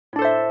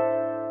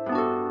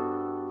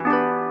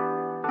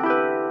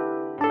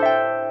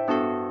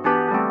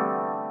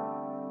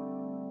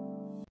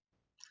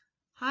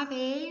Hi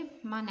there,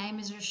 my name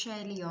is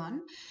Roché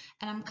and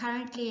I'm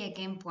currently a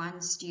GEMP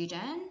 1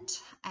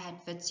 student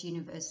at Wits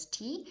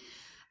University,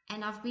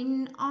 and I've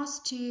been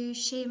asked to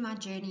share my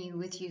journey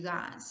with you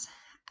guys.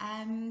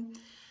 I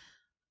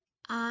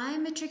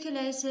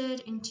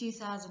matriculated in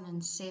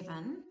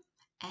 2007,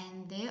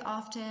 and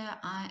thereafter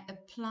I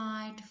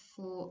applied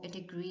for a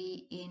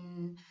degree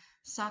in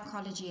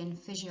psychology and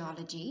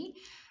physiology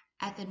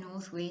at the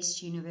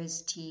Northwest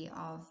University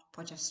of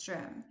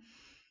Potchefstroom.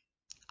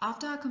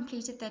 After I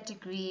completed that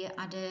degree,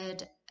 I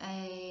did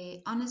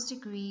an honors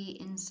degree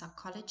in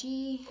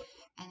psychology,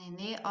 and then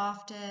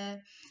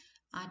thereafter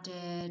I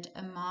did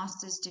a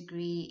master's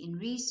degree in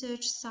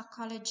research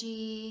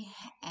psychology,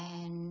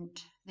 and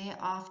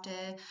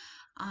thereafter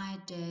I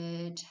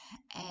did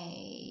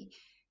a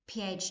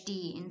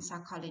PhD in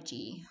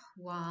psychology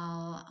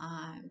while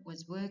I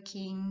was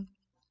working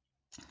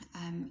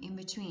in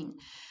between.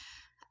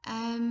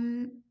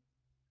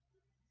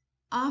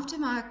 After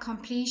my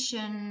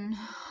completion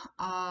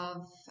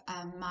of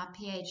my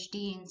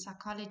PhD in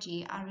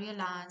psychology, I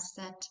realized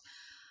that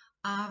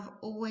I've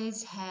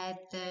always had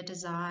the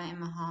desire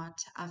in my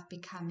heart of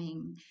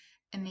becoming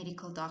a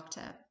medical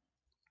doctor.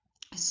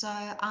 So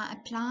I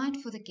applied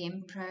for the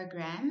GEMP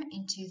program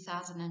in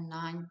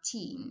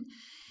 2019.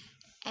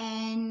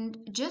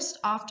 And just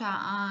after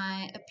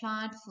I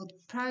applied for the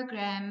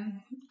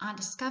program, I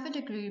discovered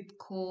a group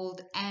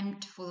called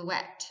GEMP for the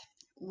WAPT,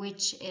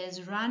 which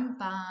is run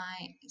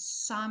by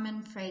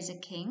Simon Fraser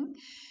King,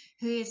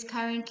 who is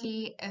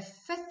currently a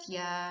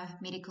fifth-year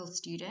medical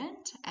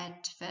student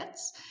at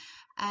Wits.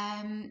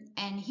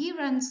 And he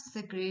runs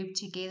the group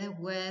together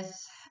with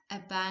a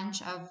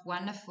bunch of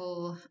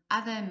wonderful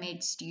other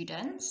med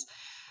students.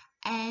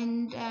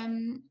 And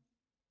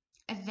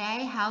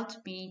they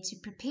helped me to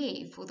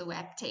prepare for the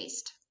WAPT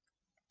test.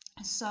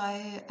 So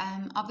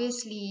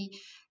obviously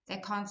they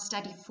can't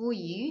study for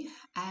you.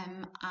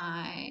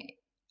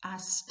 I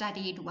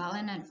studied well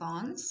in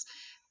advance.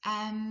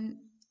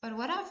 But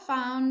what I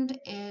found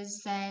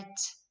is that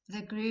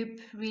the group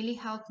really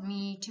helped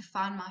me to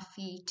find my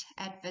feet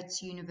at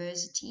Wits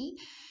University,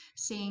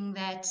 seeing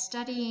that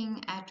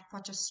studying at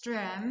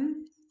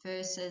Potchefstroom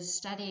versus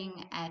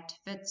studying at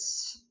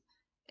Wits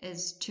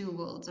is two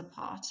worlds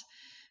apart.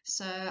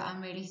 So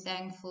I'm really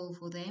thankful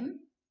for them.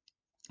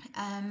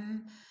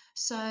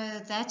 So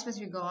that's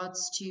with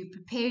regards to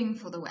preparing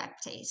for the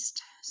WAPT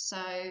test. So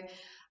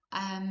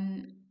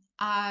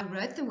I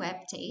wrote the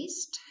WAPT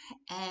test,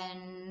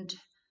 and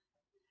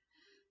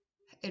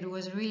it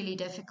was really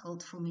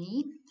difficult for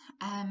me.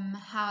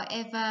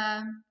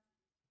 However,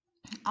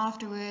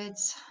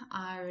 afterwards,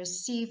 I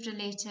received a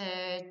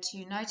letter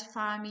to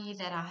notify me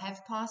that I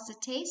have passed the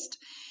test,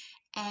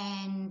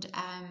 and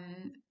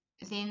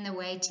then the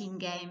waiting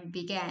game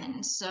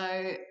began.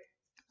 So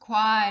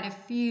quite a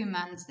few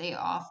months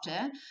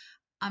thereafter,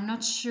 I'm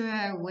not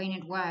sure when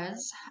it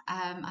was,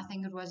 I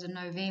think it was in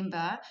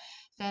November,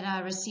 that I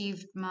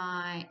received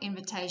my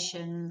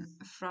invitation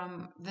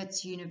from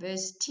Wits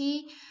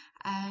University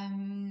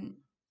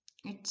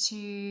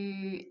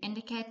to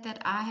indicate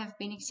that I have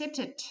been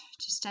accepted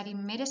to study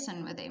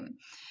medicine with them.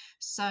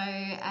 So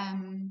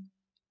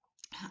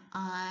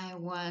I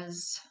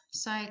was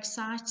so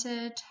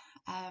excited.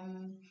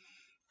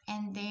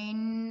 And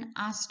then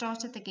I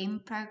started the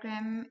GEMP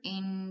program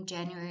in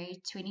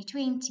January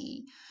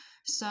 2020.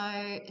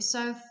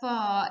 So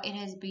far it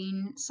has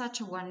been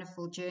such a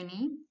wonderful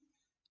journey.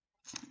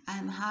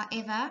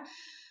 However,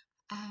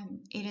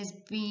 it has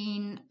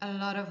been a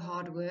lot of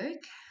hard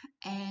work,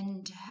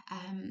 and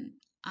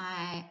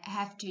I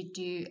have to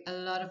do a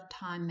lot of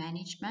time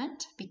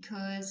management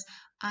because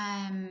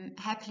I'm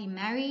happily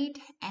married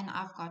and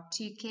I've got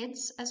 2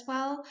 kids as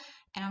well,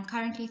 and I'm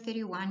currently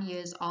 31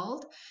 years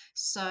old.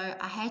 So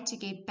I had to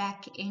get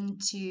back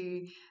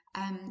into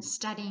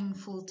studying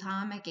full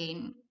time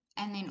again,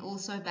 and then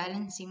also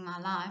balancing my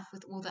life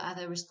with all the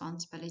other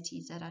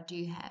responsibilities that I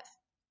do have.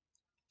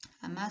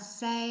 I must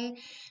say,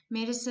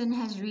 medicine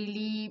has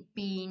really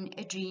been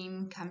a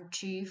dream come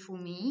true for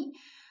me,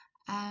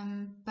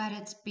 but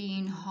it's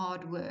been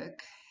hard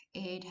work.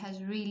 It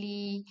has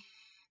really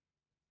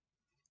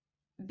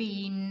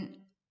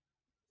been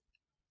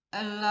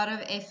a lot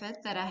of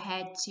effort that I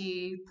had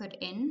to put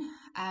in.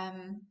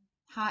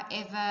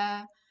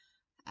 However,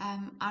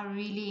 I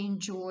really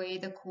enjoy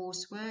the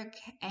coursework,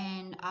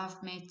 and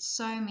I've met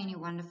so many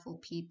wonderful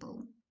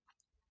people.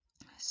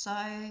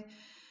 So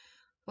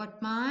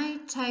what my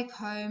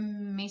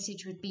take-home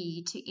message would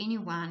be to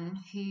anyone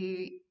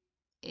who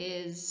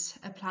is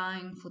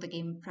applying for the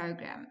GEMP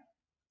program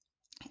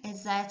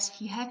is that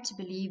you have to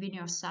believe in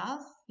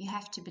yourself, you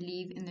have to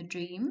believe in the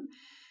dream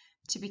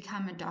to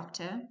become a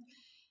doctor,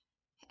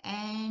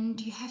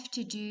 and you have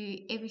to do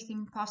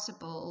everything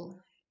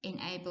possible in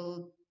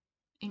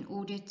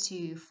order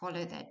to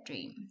follow that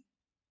dream.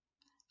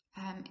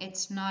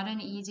 It's not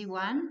an easy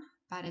one,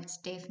 but it's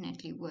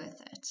definitely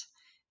worth it.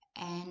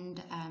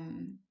 And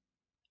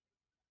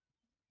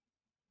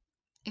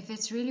if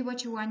it's really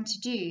what you want to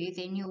do,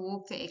 then you'll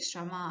walk the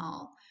extra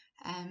mile.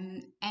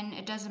 And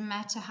it doesn't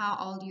matter how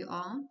old you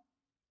are,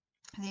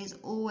 there's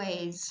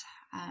always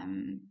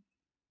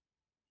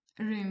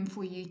room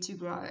for you to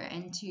grow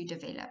and to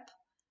develop.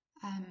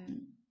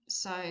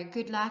 So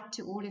good luck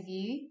to all of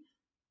you.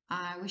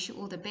 I wish you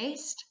all the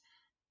best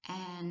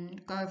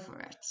and go for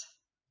it.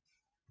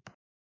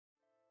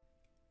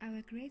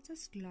 Our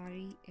greatest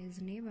glory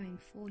is never in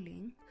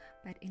falling,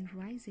 but in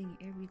rising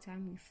every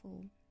time we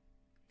fall.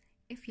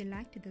 If you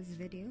liked this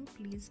video,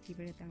 please give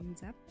it a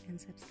thumbs up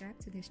and subscribe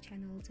to this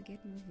channel to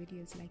get more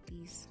videos like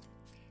these.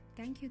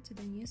 Thank you to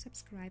the new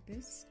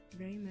subscribers,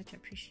 very much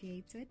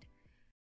appreciated.